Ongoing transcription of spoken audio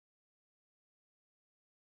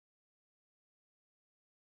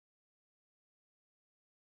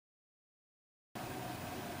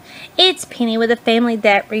It's Penny with a family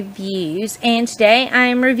that reviews, and today I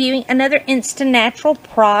am reviewing another InstaNatural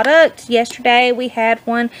product. Yesterday we had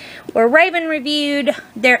one where Raven reviewed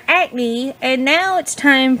their acne, and now it's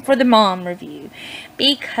time for the mom review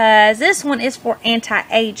because this one is for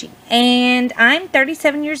anti-aging. And I'm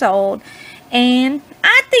 37 years old, and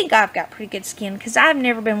I think I've got pretty good skin because I've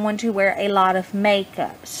never been one to wear a lot of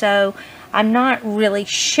makeup, so I'm not really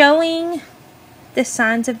showing the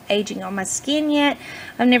signs of aging on my skin yet.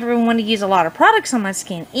 I've never been one to use a lot of products on my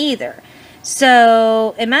skin either.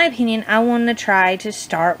 So, in my opinion, I want to try to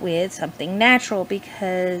start with something natural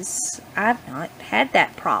because I've not had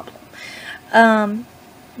that problem.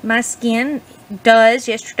 My skin does,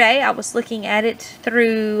 yesterday I was looking at it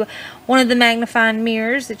through one of the magnifying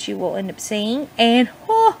mirrors that you will end up seeing, and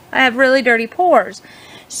I have really dirty pores.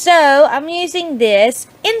 So, I'm using this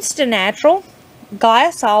InstaNatural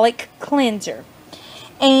Glycolic cleanser.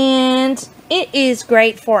 And it is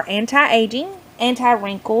great for anti-aging,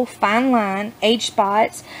 anti-wrinkle, fine line, age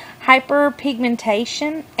spots,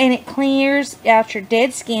 hyperpigmentation, and it clears out your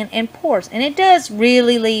dead skin and pores. And it does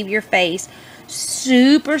really leave your face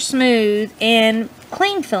super smooth and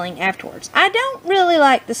clean feeling afterwards. I don't really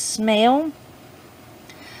like the smell.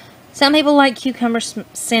 Some people like cucumber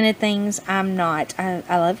scented things. I'm not. I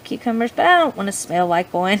love cucumbers, but I don't want to smell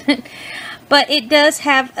like one. But it does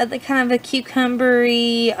have the kind of a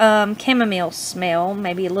cucumbery chamomile smell,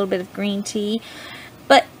 maybe a little bit of green tea.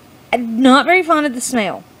 But I'm not very fond of the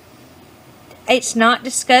smell. It's not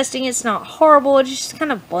disgusting. It's not horrible. It's just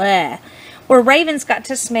kind of blah. Where Raven's got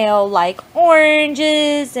to smell like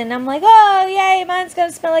oranges, and I'm like, oh yay, mine's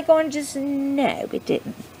gonna smell like oranges. No, it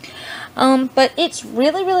didn't. But it's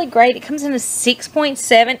really, really great. It comes in a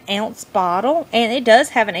 6.7 ounce bottle, and it does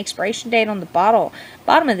have an expiration date on the bottom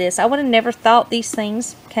of this. I would have never thought these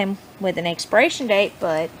things came with an expiration date,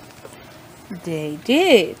 but they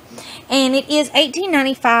do. And it is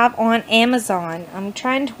 $18.95 on Amazon. I'm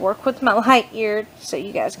trying to work with my light here so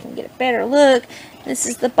you guys can get a better look. This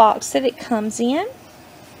is the box that it comes in.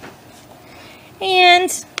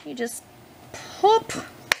 And you just pop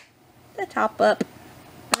the top up.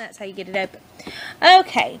 And that's how you get it open.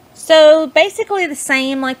 Okay, so basically the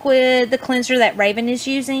same like with the cleanser that Raven is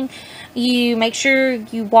using. You make sure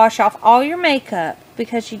you wash off all your makeup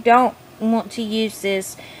because you don't want to use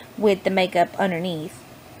this with the makeup underneath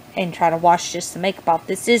and try to wash just the makeup off.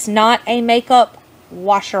 This is not a makeup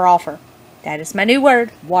washer offer. That is my new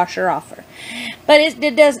word, washer offer. But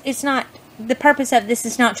it's not, the purpose of this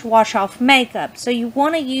is not to wash off makeup. So you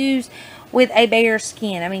want to use with a bare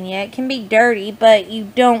skin. I mean, yeah, it can be dirty, but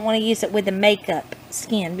you don't want to use it with the makeup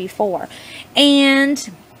skin before.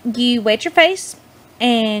 And you wet your face,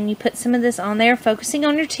 and you put some of this on there, focusing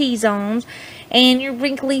on your T-zones and your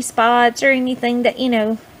wrinkly spots or anything that, you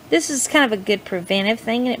know, this is kind of a good preventive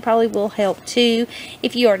thing, and it probably will help too.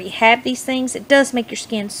 If you already have these things, it does make your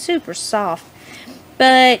skin super soft.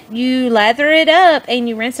 But you lather it up and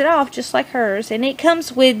you rinse it off just like hers. And it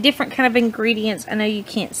comes with different kind of ingredients. I know you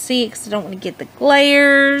can't see it because I don't want to get the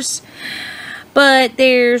glares. But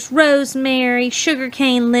there's rosemary,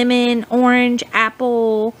 sugarcane, lemon, orange,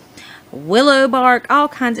 apple, willow bark, all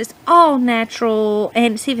kinds. It's all natural,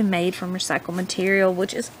 and it's even made from recycled material,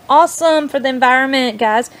 which is awesome for the environment,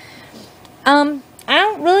 guys. I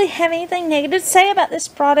don't really have anything negative to say about this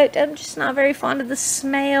product. I'm just not very fond of the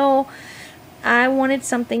smell. I wanted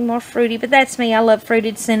something more fruity, but that's me. I love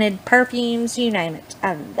fruited scented perfumes, you name it.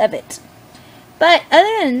 I love it. But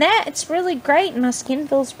other than that, it's really great, and my skin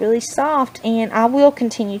feels really soft, and I will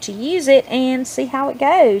continue to use it and see how it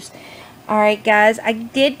goes. Alright guys, I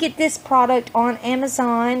did get this product on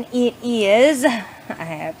Amazon. It is, I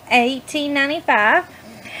have $18.95.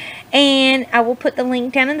 And I will put the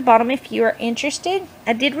link down in the bottom if you are interested.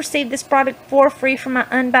 I did receive this product for free from my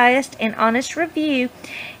unbiased and honest review.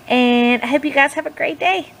 And I hope you guys have a great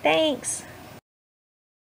day. Thanks.